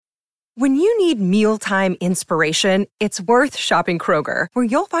When you need mealtime inspiration, it's worth shopping Kroger, where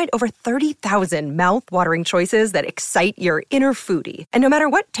you'll find over 30,000 mouth-watering choices that excite your inner foodie. And no matter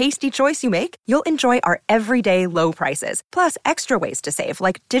what tasty choice you make, you'll enjoy our everyday low prices, plus extra ways to save,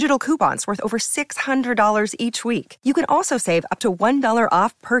 like digital coupons worth over $600 each week. You can also save up to $1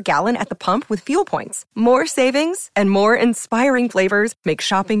 off per gallon at the pump with fuel points. More savings and more inspiring flavors make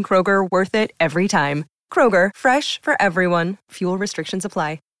shopping Kroger worth it every time. Kroger, fresh for everyone. Fuel restrictions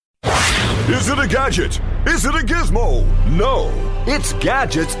apply. Is it a gadget? Is it a gizmo? No, it's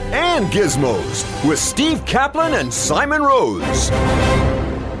Gadgets and Gizmos with Steve Kaplan and Simon Rose.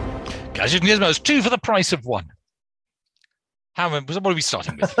 Gadgets and Gizmos, 2 for the price of 1. What are we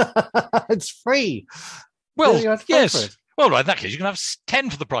starting with? It's free. Well, yes. Well, right, in that case, you can have 10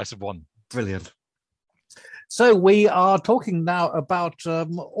 for the price of 1. Brilliant. So we are talking now about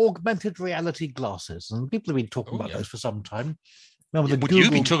augmented reality glasses, and people have been talking about those for some time. You've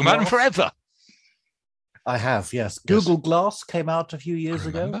been talking about them forever. I have, yes. Google Glass came out a few years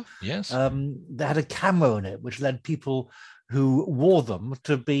ago. Yes. They had a camera in it, which led people who wore them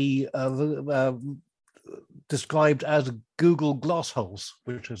to be described as Google glass holes,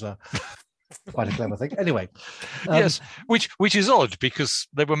 which is quite a clever thing. Anyway. Yes, which is odd because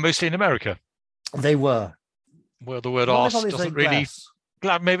they were mostly in America. They were. Well, the word arse doesn't really...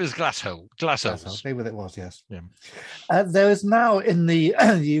 Maybe it's glass holes. Maybe it was, yes. Yeah. There is now in the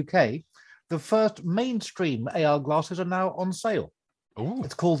UK, the first mainstream AR glasses are now on sale. Ooh.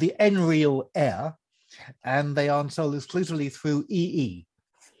 It's called the Nreal Air, and they are on sale exclusively through EE.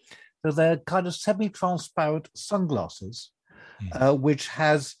 So they're kind of semi-transparent sunglasses, which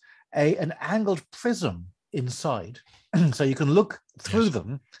has an angled prism inside. So you can look through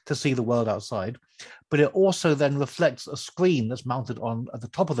them to see the world outside, but it also then reflects a screen that's mounted on at the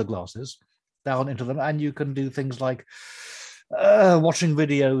top of the glasses down into them, and you can do things like watching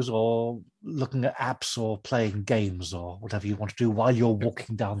videos or looking at apps or playing games or whatever you want to do while you're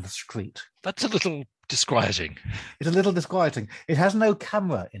walking down the street. That's a little disquieting. It's a little disquieting. It has no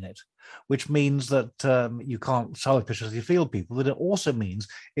camera in it, which means that you can't surreptitiously feel people, but it also means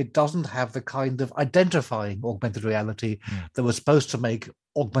it doesn't have the kind of identifying augmented reality that was supposed to make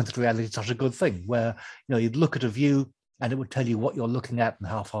augmented reality such a good thing, where you'd look at a view and it would tell you what you're looking at and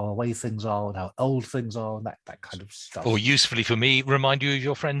how far away things are and how old things are and that kind of stuff. Or usefully for me, remind you of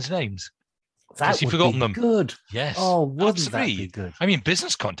your friends' names. That would you've forgotten be them. Good. Yes. Oh, wouldn't absolutely. That be good? I mean,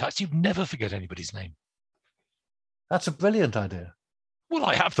 business contacts, you'd never forget anybody's name. That's a brilliant idea. Well,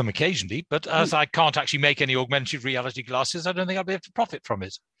 I have them occasionally, but as I can't actually make any augmented reality glasses, I don't think I'll be able to profit from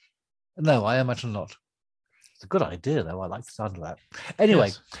it. No, I imagine not. It's a good idea, though. I like the sound of that.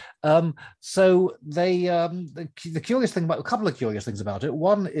 Anyway, so they the curious thing about a couple of curious things about it.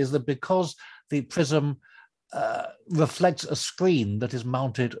 One is that because the prism reflects a screen that is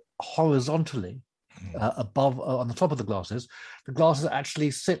mounted horizontally above on the top of the glasses actually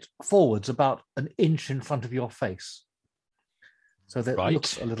sit forwards about an inch in front of your face. So that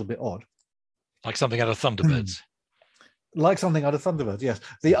looks a little bit odd. Like something out of Thunderbirds. Like something out of Thunderbirds, yes.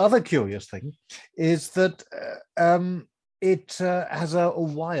 The other curious thing is that it has a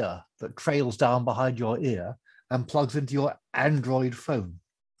wire that trails down behind your ear and plugs into your Android phone.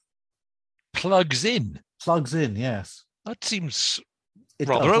 Plugs in? Plugs in, yes. That seems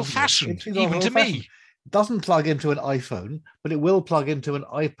rather old-fashioned, even to me. It doesn't plug into an iPhone, but it will plug into an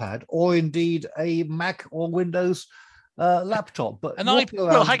iPad or indeed a Mac or Windows laptop. But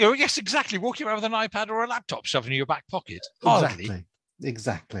yes, exactly. Walking around with an iPad or a laptop shoved in your back pocket. Hardly.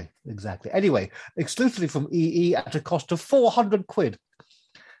 Exactly. Anyway, exclusively from EE at a cost of 400 quid.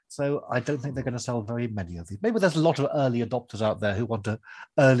 So I don't think they're going to sell very many of these. Maybe there's a lot of early adopters out there who want to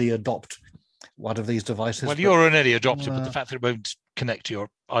early adopt one of these devices. Well, you're an early adopter, but the fact that it won't connect to your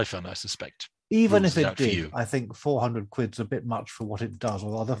iPhone, I suspect. Even if it did, I think 400 quid's a bit much for what it does,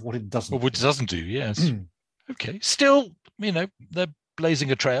 or rather what it doesn't. Or what it doesn't do, yes. Okay. Still, they're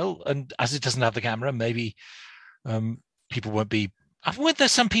blazing a trail, and as it doesn't have the camera, maybe people won't be... Weren't there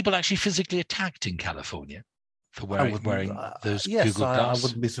some people actually physically attacked in California for wearing those Google Glass? I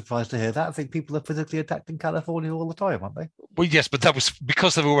wouldn't be surprised to hear that. I think people are physically attacked in California all the time, aren't they? Well, yes, but that was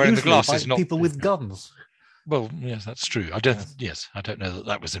because they were wearing the glasses, not people with guns. Well, yes, that's true. I don't know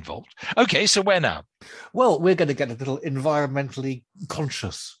that was involved. Okay, so where now? Well, we're going to get a little environmentally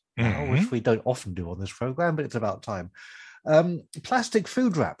conscious now, which we don't often do on this program, but it's about time. Plastic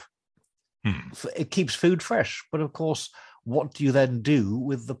food wrap. It keeps food fresh, but of course, what do you then do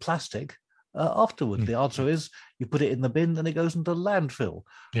with the plastic afterwards? The answer is you put it in the bin and it goes into landfill,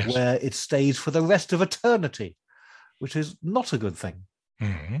 where it stays for the rest of eternity, which is not a good thing.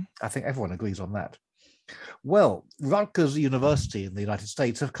 I think everyone agrees on that. Well, Rutgers University in the United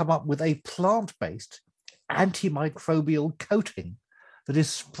States have come up with a plant-based antimicrobial coating that is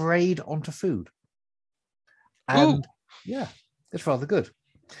sprayed onto food. And yeah, it's rather good.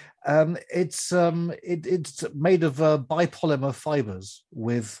 It's made of bipolymer fibers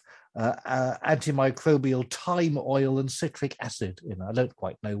with antimicrobial thyme oil and citric acid in it. I don't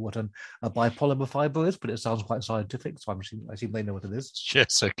quite know what a bipolymer fiber is, but it sounds quite scientific, so I assume they know what it is.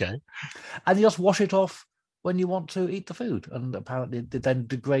 Yes, okay. And you just wash it off when you want to eat the food, and apparently it then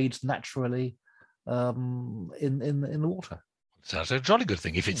degrades naturally in the water. Sounds like a jolly good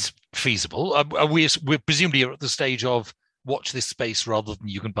thing if it's feasible. We're presumably at the stage of watch this space rather than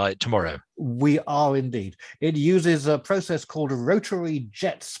you can buy it tomorrow. We are indeed. It uses a process called rotary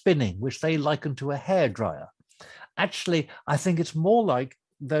jet spinning, which they liken to a hairdryer. Actually, I think it's more like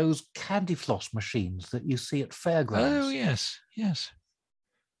those candy floss machines that you see at fairgrounds. Oh, yes.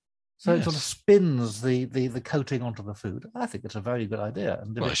 So it sort of spins the coating onto the food. I think it's a very good idea.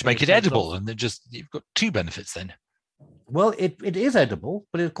 And well, it should make it edible, and then you've got two benefits then. Well, it is edible,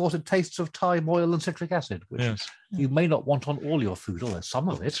 but of course it tastes of thyme oil and citric acid, which you may not want on all your food, although some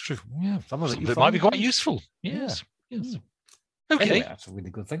of it's true. Yeah, some of it might be quite useful. Yes. Okay, anyway, that's a really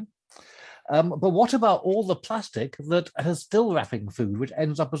good thing. But what about all the plastic that is still wrapping food, which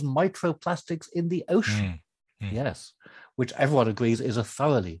ends up as microplastics in the ocean? Yes, which everyone agrees is a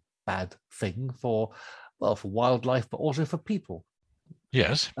thoroughly bad thing for wildlife, but also for people.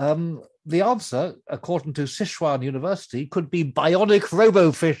 Yes. The answer, according to Sichuan University, could be bionic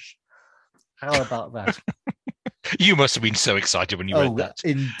robofish. How about that? You must have been so excited when you read that.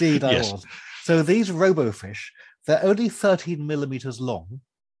 Indeed, I was. So these robofish, they're only 13 millimeters long,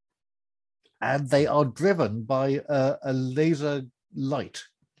 and they are driven by a laser light,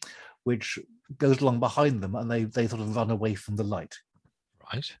 which goes along behind them, and they sort of run away from the light.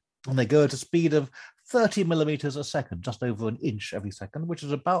 Right. And they go at a speed of 30 millimeters a second, just over an inch every second, which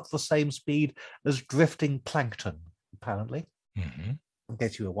is about the same speed as drifting plankton, apparently, in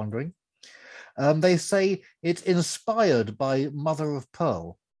case you were wondering. They say it's inspired by mother of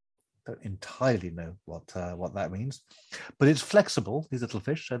pearl. Don't entirely know what that means, but it's flexible, these little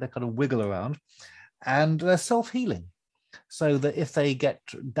fish, so they kind of wiggle around, and they're self-healing, so that if they get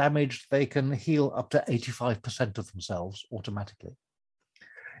damaged, they can heal up to 85% of themselves automatically.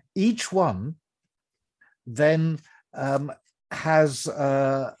 Each one then has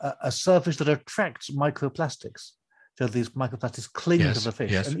a surface that attracts microplastics. So these microplastics cling to the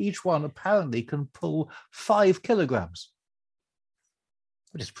fish, and each one apparently can pull 5 kilograms,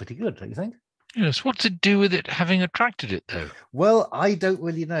 which is pretty good, don't you think? Yes. What to do with it having attracted it, though? Well, I don't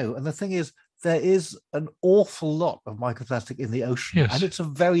really know. And the thing is, there is an awful lot of microplastic in the ocean, and it's a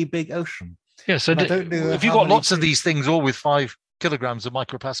very big ocean. Yes. So if you've got lots of these things, all with 5 kilograms of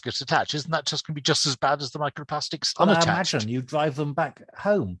microplastics attached, isn't that just going to be just as bad as the microplastics unattached? I imagine you drive them back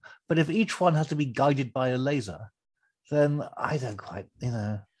home, but if each one has to be guided by a laser, then I don't quite,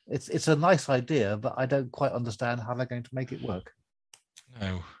 it's a nice idea, but I don't quite understand how they're going to make it work.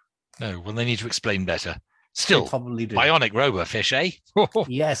 No. Well, they need to explain better. Still, they probably do. Bionic robofish, eh?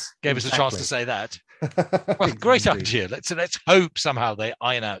 Yes, gave us a chance to say that. Well, great idea. Let's hope somehow they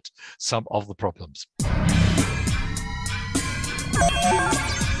iron out some of the problems.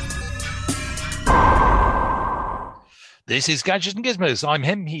 This is Gadgets and Gizmos. I'm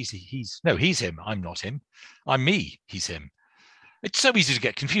him. He's him. I'm not him. I'm me. He's him. It's so easy to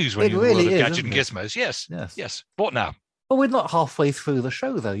get confused when you're in the world of Gadgets and Gizmos. Yes. What now? Well, we're not halfway through the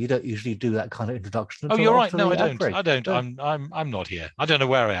show, though. You don't usually do that kind of introduction. Oh, you're right. No, I don't. I'm not here. I don't know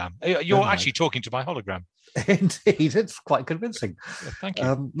where I am. You're actually talking to my hologram. Indeed, it's quite convincing. Yeah, thank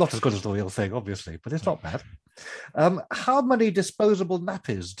you. Not as good as the real thing, obviously, but it's not bad. How many disposable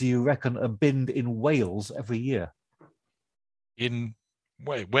nappies do you reckon are binned in Wales every year?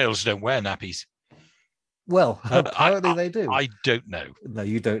 Wales don't wear nappies. Well, apparently they do. I don't know. No,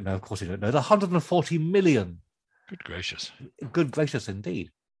 you don't know. Of course you don't know. 140 million. Good gracious. Good gracious indeed.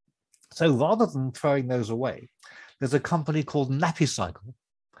 So rather than throwing those away, there's a company called Nappy Cycle,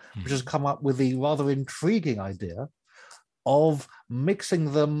 which has come up with the rather intriguing idea of shredding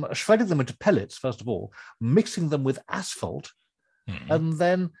them into pellets, first of all, mixing them with asphalt, and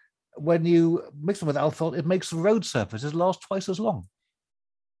then when you mix them with asphalt, it makes the road surfaces last twice as long.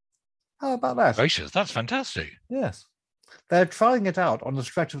 How about that? Gracious, that's fantastic. Yes. They're trying it out on the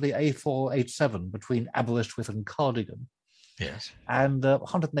stretch of the A487 between Aberystwyth and Cardigan. Yes. And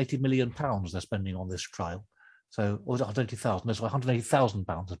 £180 million they're spending on this trial. So, or was it 180,000? No, so £180,000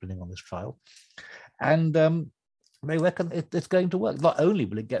 they're spending on this trial. And they reckon it's going to work. Not only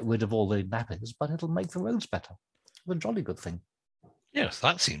will it get rid of all the nappies, but it'll make the roads better. It's a jolly good thing. Yes,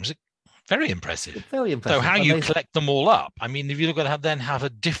 that seems Very impressive. It's very impressive. So how And you collect them all up? I mean, if you're going to have a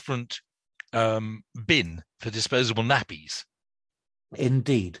different bin for disposable nappies.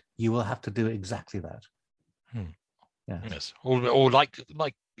 Indeed, you will have to do exactly that. Yes. Or like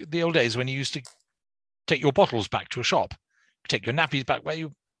the old days when you used to take your bottles back to a shop, take your nappies back where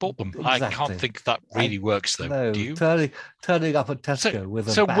you bought them. Exactly. I can't think that really works, though. No, Do you? Turning up at Tesco with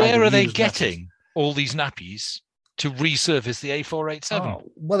a So bag where of are they used getting all these nappies to resurface the A487?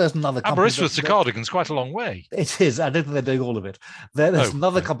 Oh, well, there's another company. Aberystwyth to Cardigan's quite a long way. It is. I don't think they're doing all of it. There's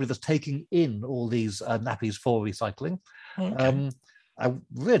another right. company that's taking in all these nappies for recycling. Okay. I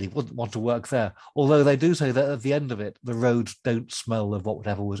really wouldn't want to work there. Although they do say that at the end of it, the roads don't smell of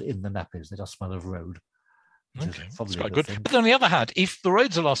whatever was in the nappies. They just smell of road. Okay, that's quite good. But on the other hand, if the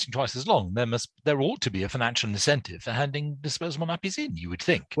roads are lasting twice as long, there ought to be a financial incentive for handing disposable nappies in, you would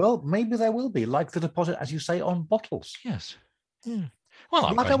think. Well, maybe there will be, like the deposit, as you say, on bottles. Yes.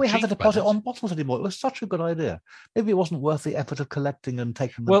 Well, why don't we have the deposit on bottles anymore? It was such a good idea. Maybe it wasn't worth the effort of collecting and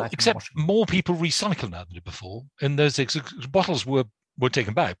taking them back. Well, except more people recycle now than before. And those bottles were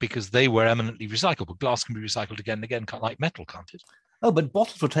taken back because they were eminently recyclable. Glass can be recycled again and again, like metal, can't it? Oh, but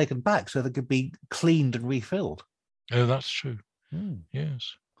bottles were taken back so they could be cleaned and refilled. Oh, that's true.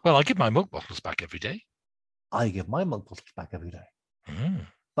 Yes. Well, I give my milk bottles back every day. I give my milk bottles back every day.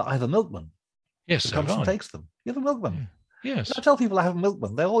 But I have a milkman. Yes, who comes and takes them. You have a milkman. Yes. When I tell people I have a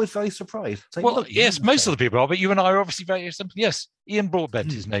milkman, they're always very surprised. Say, well, yes, most of the people are, but you and I are obviously very simple. Yes, Ian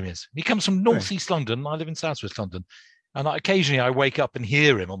Broadbent, his name is. He comes from North East London. I live in South West London. And occasionally I wake up and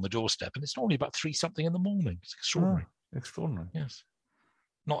hear him on the doorstep, and it's normally about 3-something in the morning. It's extraordinary. Extraordinary. Yes.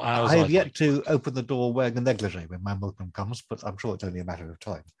 Not ours. I have yet to open the door wearing a negligee when my milkman comes, but I'm sure it's only a matter of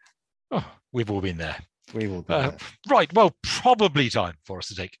time. Oh, we've all been there. We've all been there. Right. Well, probably time for us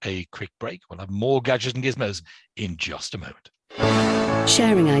to take a quick break. We'll have more gadgets and gizmos in just a moment.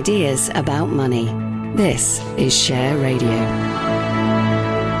 Sharing ideas about money. This is Share Radio.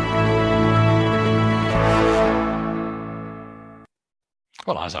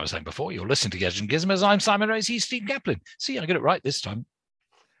 Well, as I was saying before, you're listening to Gadgets and Gizmos. I'm Simon Rose. He's Steve Kaplan. See, I got it right this time.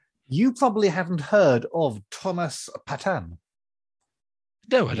 You probably haven't heard of Thomas Patan.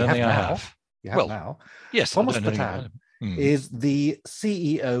 No, I don't think I have. You have now. Yes, Thomas Patan is the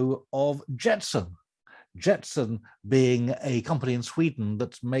CEO of Jetson. Jetson being a company in Sweden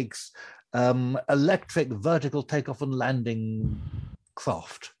that makes electric vertical takeoff and landing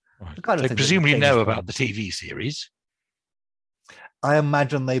craft. Right. Kind of they presumably know about the TV series. I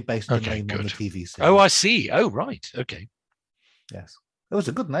imagine they based the name on the TV series. Oh, I see. Oh, right. Okay. Yes. It was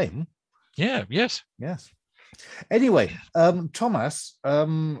a good name. Yeah, yes. Yes. Anyway, Thomas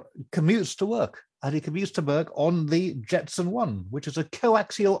commutes to work, and he commutes to work on the Jetson 1, which is a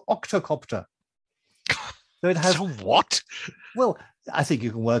coaxial octocopter. So it has what? Well, I think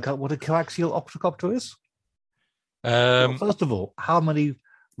you can work out what a coaxial octocopter is. Well, first of all, how many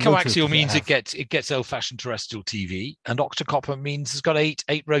coaxial means it gets old-fashioned terrestrial TV, and octocopter means it's got eight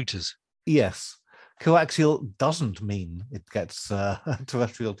rotors. Yes. Coaxial doesn't mean it gets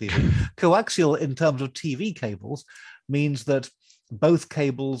terrestrial TV. Coaxial, in terms of TV cables, means that both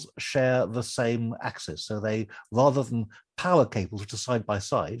cables share the same axis. So they, rather than power cables, which are side by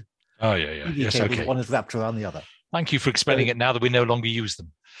side, TV yes, cables, okay. One is wrapped around the other. Thank you for explaining it now that we no longer use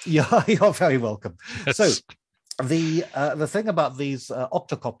them. Yeah, you're very welcome. Yes. So the thing about these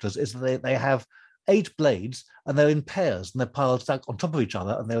octocopters is that they have 8 blades, and they're in pairs, and they're piled stacked on top of each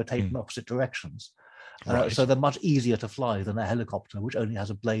other, and they rotate in opposite directions. Right. So they're much easier to fly than a helicopter, which only has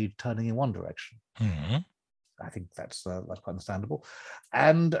a blade turning in one direction. Mm-hmm. I think that's quite understandable.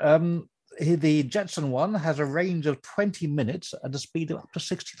 And the Jetson 1 has a range of 20 minutes and a speed of up to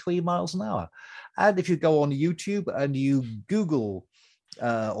 63 miles an hour. And if you go on YouTube and you Google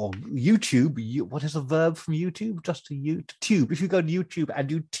or YouTube, what is a verb from YouTube? Just to tube. If you go to YouTube and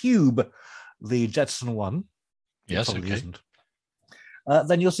you tube the Jetson 1, yes, okay. Isn't,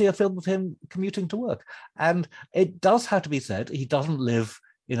 then you'll see a film of him commuting to work. And it does have to be said, he doesn't live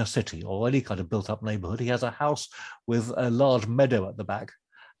in a city or any kind of built-up neighborhood. He has a house with a large meadow at the back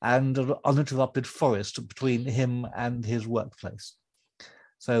and an uninterrupted forest between him and his workplace.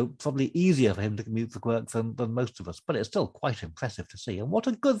 So probably easier for him to commute to work than most of us, but it's still quite impressive to see. And what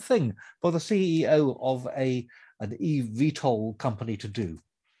a good thing for the CEO of an eVTOL company to do.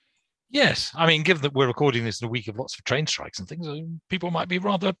 Yes, I mean, given that we're recording this in a week of lots of train strikes and things, people might be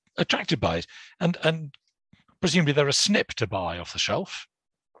rather attracted by it. And presumably they're a snip to buy off the shelf.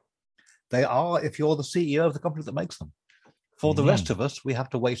 They are, if you're the CEO of the company that makes them. For the rest of us, we have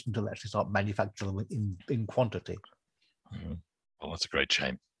to wait until they actually start manufacturing them in quantity. Well, that's a great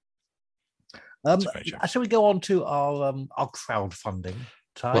shame. Shall we go on to our crowdfunding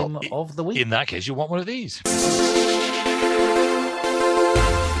time of the week. In that case, you want one of these.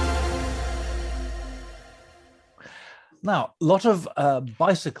 Now, a lot of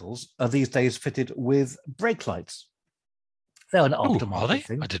bicycles are these days fitted with brake lights. They're an aftermarket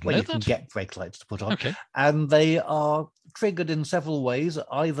thing. I didn't where know you that. can get brake lights to put on. Okay. And they are triggered in several ways,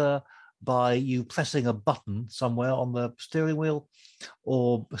 either by you pressing a button somewhere on the steering wheel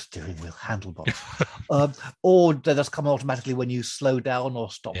or handlebars, or they just come automatically when you slow down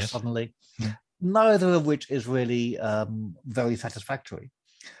or stop suddenly. Yeah. Neither of which is really very satisfactory.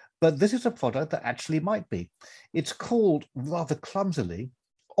 But this is a product that actually might be. It's called, rather clumsily,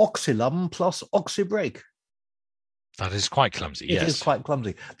 Oxylum plus OxyBrake. That is quite clumsy, yes. It is quite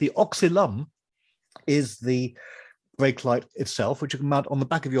clumsy. The Oxylum is the brake light itself, which you can mount on the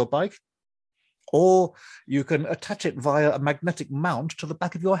back of your bike, or you can attach it via a magnetic mount to the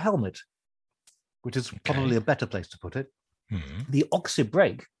back of your helmet, which is probably a better place to put it. Mm-hmm. The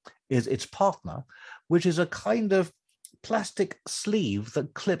OxyBrake is its partner, which is a kind of plastic sleeve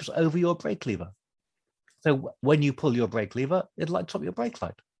that clips over your brake lever. So when you pull your brake lever, it lights up your brake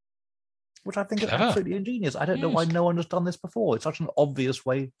light, which I think is absolutely ingenious. I don't know why no one has done this before. It's such an obvious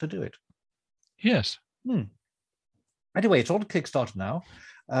way to do it. Yes. Anyway, it's on Kickstarter now,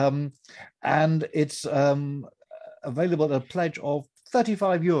 and it's available at a pledge of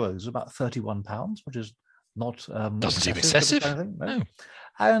 €35, about £31, which is not doesn't seem excessive. No.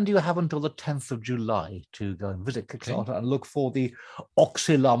 And you have until the 10th of July to go and visit Kickstarter and look for the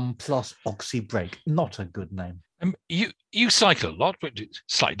Oxylum plus OxyBrake. Not a good name. You cycle a lot, but it's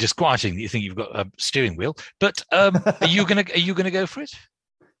slightly disquieting that you think you've got a steering wheel. But are you gonna go for it?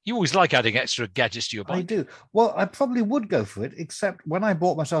 You always like adding extra gadgets to your bike. I do. Well, I probably would go for it, except when I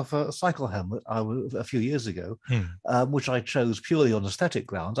bought myself a cycle helmet a few years ago, which I chose purely on aesthetic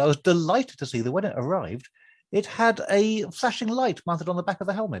grounds. I was delighted to see that when it arrived, it had a flashing light mounted on the back of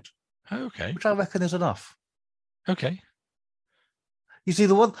the helmet. Okay. Which I reckon is enough. Okay. You see,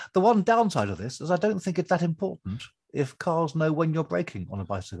 the one downside of this is I don't think it's that important if cars know when you're braking on a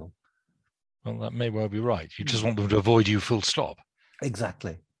bicycle. Well, that may well be right. You just want them to avoid you full stop.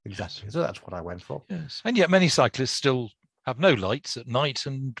 Exactly. Yes. So that's what I went for. Yes. And yet many cyclists still have no lights at night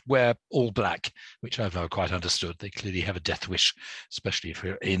and wear all black, which I've never quite understood. They clearly have a death wish, especially if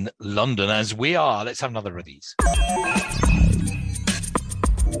you're in London, as we are. Let's have another of these.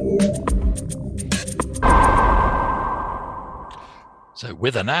 So,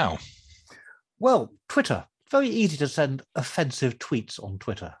 whither now? Well, Twitter. Very easy to send offensive tweets on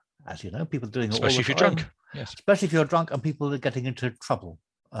Twitter, as you know. People are doing it all the time. Especially if you're drunk. Yes. Especially if you're drunk and people are getting into trouble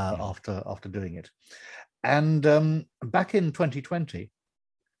after doing it. And back in 2020,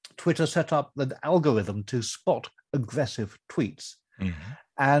 Twitter set up an algorithm to spot aggressive tweets. Mm-hmm.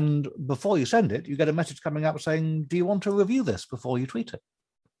 And before you send it, you get a message coming up saying, do you want to review this before you tweet it?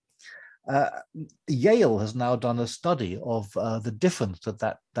 Yale has now done a study of the difference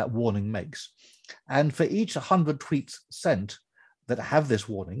that warning makes. And for each 100 tweets sent that have this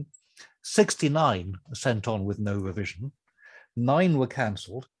warning, 69 are sent on with no revision, 9 were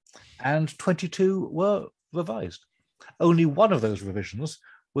cancelled, and 22 were revised. Only one of those revisions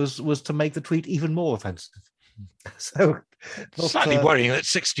was to make the tweet even more offensive. So slightly worrying that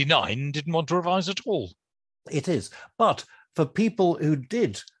 69 didn't want to revise at all. It is. But for people who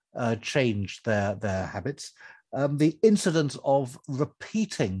did change their habits, the incidence of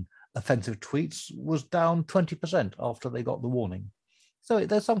repeating offensive tweets was down 20% after they got the warning. So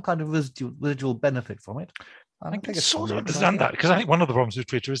there's some kind of residual benefit from it. I can sort of understand that, because I think one of the problems with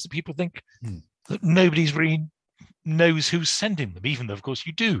Twitter is that people think that nobody's really knows who's sending them, even though, of course,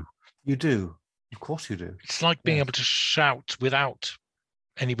 you do. You do. Of course you do. It's like being able to shout without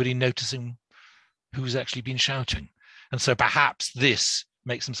anybody noticing who's actually been shouting. And so perhaps this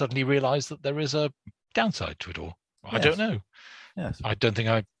makes them suddenly realize that there is a downside to it all. I don't know. Yes. I don't think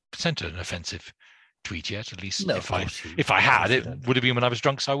I sent an offensive tweet yet, at least. No, if I had, it would have been when I was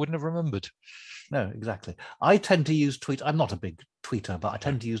drunk, so I wouldn't have remembered. No, exactly. I tend to use tweet. I'm not a big tweeter, but I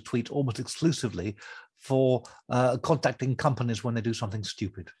tend to use tweet almost exclusively for contacting companies when they do something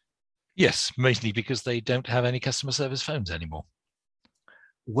stupid. Yes, mainly because they don't have any customer service phones anymore.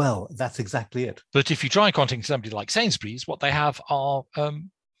 Well, that's exactly it. But if you try contacting somebody like Sainsbury's, what they have are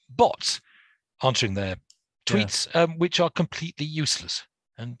bots answering their tweets, which are completely useless.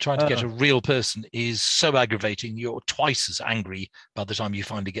 And trying to get a real person is so aggravating, you're twice as angry by the time you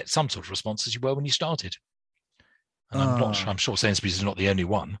finally get some sort of response as you were when you started. And I'm sure Sainsbury's is not the only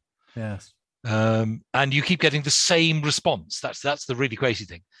one. Yes. And you keep getting the same response. That's the really crazy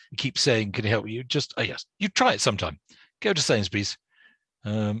thing. You keep saying, can I help you? Just, yes, you try it sometime. Go to Sainsbury's,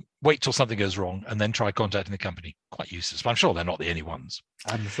 wait till something goes wrong and then try contacting the company. Quite useless, but I'm sure they're not the only ones.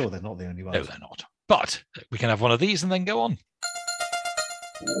 I'm sure they're not the only ones. No, they're not. But we can have one of these and then go on.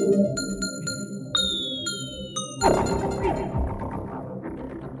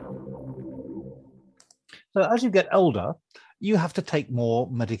 So as you get older, you have to take more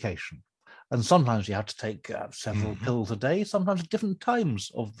medication. And sometimes you have to take several pills a day, sometimes at different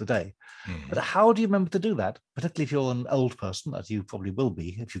times of the day. But how do you remember to do that? Particularly if you're an old person, as you probably will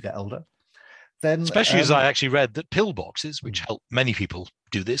be if you get older. Then, especially as I actually read that pill boxes, which help many people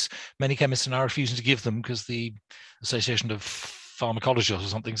do this, many chemists are now refusing to give them because the Association of Pharmacologists or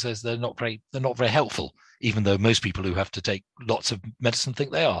something says they're not very helpful, even though most people who have to take lots of medicine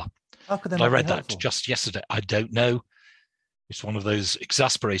think they are. How could they I read that just yesterday. I don't know. It's one of those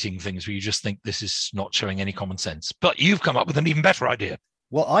exasperating things where you just think this is not showing any common sense. But you've come up with an even better idea.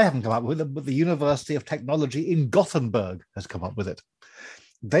 Well, I haven't come up with it, but the University of Technology in Gothenburg has come up with it.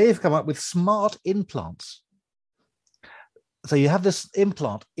 They've come up with smart implants. So you have this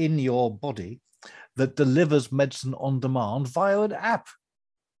implant in your body that delivers medicine on demand via an app.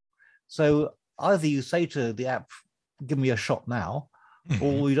 So either you say to the app, give me a shot now,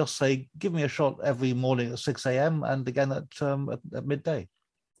 or you just say, give me a shot every morning at 6 a.m. and again at midday.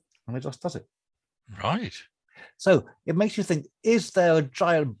 And it just does it. Right. So it makes you think, is there a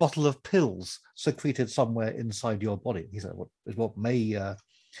giant bottle of pills secreted somewhere inside your body? He said, what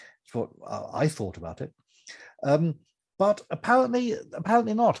I thought about it. But apparently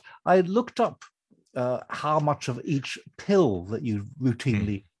not. I looked up how much of each pill that you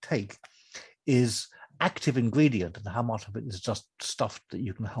routinely take is active ingredient and how much of it is just stuff that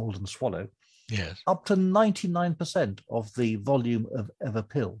you can hold and swallow. Yes. Up to 99% of the volume of a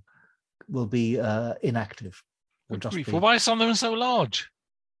pill will be inactive. Well, why are some of them so large?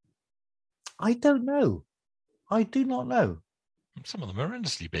 I don't know. I do not know. Some of them are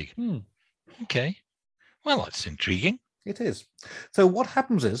horrendously big. Okay. Well, that's intriguing. It is. So what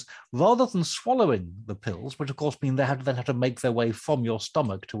happens is, rather than swallowing the pills, which of course mean they have to make their way from your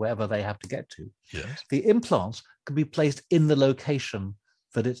stomach to wherever they have to get to, yes, the implants can be placed in the location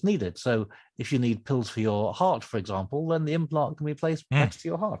that it's needed. So if you need pills for your heart, for example, then the implant can be placed next to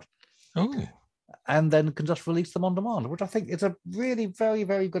your heart. Oh. And then can just release them on demand, which I think is a really very,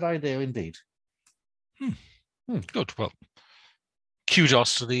 very good idea indeed. Good. Well,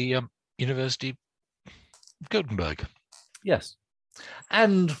 kudos to the University of Gothenburg. Yes.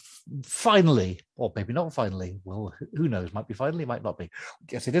 And finally, or maybe not finally, well, who knows, might be finally, might not be.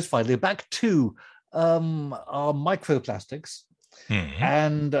 Yes, it is finally. Back to our microplastics.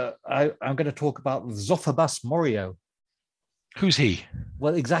 And I'm going to talk about Zophobus morio. Who's he?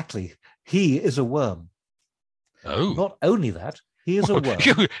 Well, exactly. He is a worm. Oh. Not only that, he is a worm.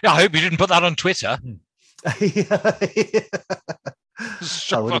 I hope you didn't put that on Twitter.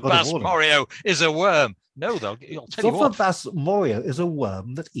 Zophobus morio is a worm. No, I'll tell you what. Zophobus morio is a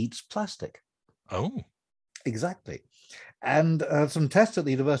worm that eats plastic. Oh. Exactly. And some tests at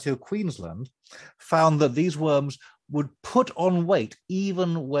the University of Queensland found that these worms would put on weight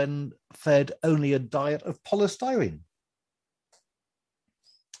even when fed only a diet of polystyrene.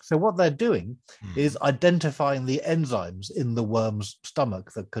 So what they're doing is identifying the enzymes in the worm's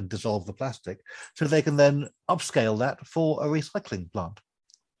stomach that can dissolve the plastic, so they can then upscale that for a recycling plant.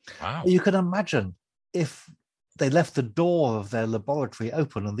 Wow. You can imagine if they left the door of their laboratory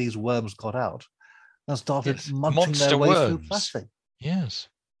open and these worms got out and started munching their way through plastic. Yes.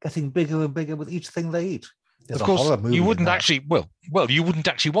 Getting bigger and bigger with each thing they eat. Of course, you wouldn't actually, you wouldn't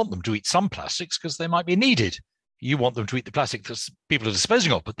actually want them to eat some plastics because they might be needed. You want them to eat the plastic that people are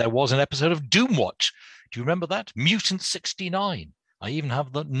disposing of. But there was an episode of Doomwatch. Do you remember that? Mutant 69. I even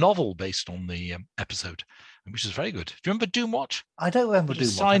have the novel based on the episode, which is very good. Do you remember Doomwatch? I don't remember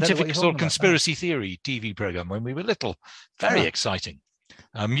Doomwatch. Scientific sort of conspiracy theory TV program when we were little. Very exciting.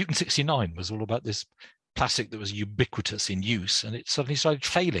 Mutant 69 was all about this plastic that was ubiquitous in use, and it suddenly started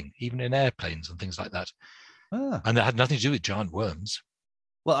failing, even in airplanes and things like that. And it had nothing to do with giant worms.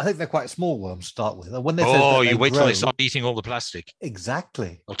 Well, I think they're quite small worms to start with. When they you wait till they start eating all the plastic.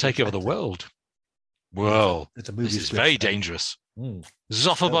 Exactly. They'll take over the world. Well, this is very dangerous.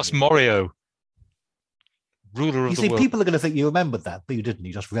 Zophobus morio, ruler of the world. People are going to think you remembered that, but you didn't.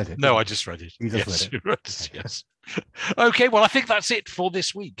 You just read it. No, I just read it. You just read it. Yes. Okay, well, I think that's it for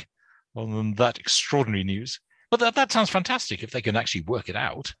this week on that extraordinary news. But that sounds fantastic if they can actually work it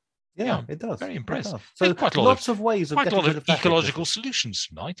out. Yeah, it does. Very impressed. So quite lots of ways of quite a getting lot rid of plastic. ecological solutions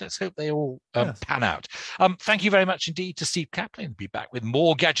tonight. Let's hope they all pan out. Thank you very much indeed to Steve Kaplan. Be back with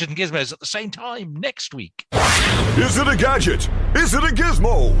more Gadget and Gizmos at the same time next week. Is it a gadget? Is it a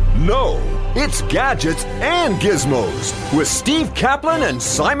gizmo? No, it's Gadgets and Gizmos with Steve Kaplan and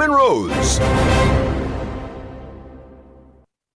Simon Rose.